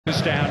Was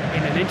down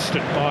in an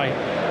instant by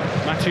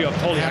Matteo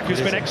Poliak,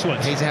 who's been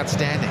excellent. He's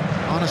outstanding.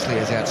 Honestly,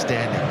 he's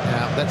outstanding.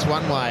 That's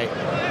one way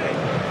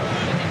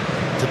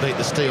to beat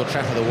the steel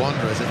trap of the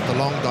Wanderers. It's the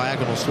long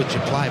diagonal switch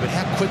of play. But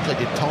how quickly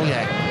did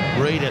Poliak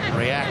read it and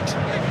react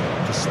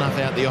to snuff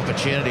out the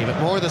opportunity? But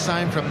more of the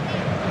same from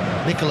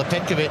Nikola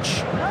Petkovic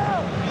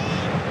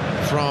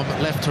from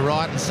left to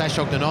right and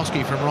Sasha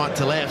Ognenovski from right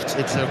to left.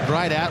 It's a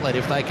great outlet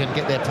if they can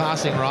get their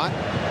passing right.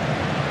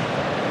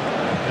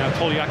 Now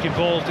Poliak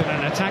involved in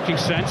an attacking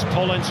sense.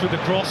 Pollens with the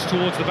cross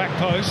towards the back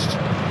post.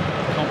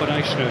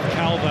 Combination of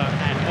Kalva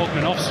and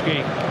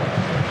Ognenovski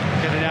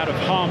getting out of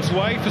harm's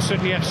way for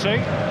Sydney FC.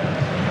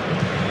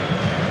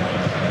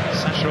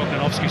 Sasha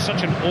Ognenovski,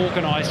 such an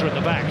organiser at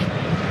the back.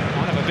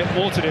 Might have a bit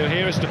more to do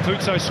here as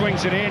Deputo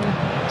swings it in.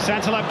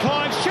 Santalab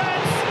climbs,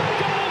 chance!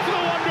 Goal for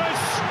the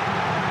Wanderers!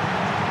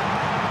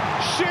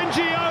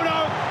 Shinji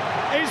Ono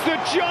is the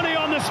Johnny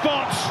on the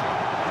spot.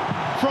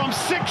 From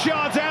 6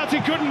 yards out,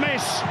 he couldn't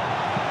miss.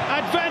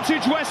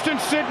 Advantage Western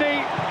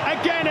Sydney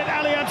again.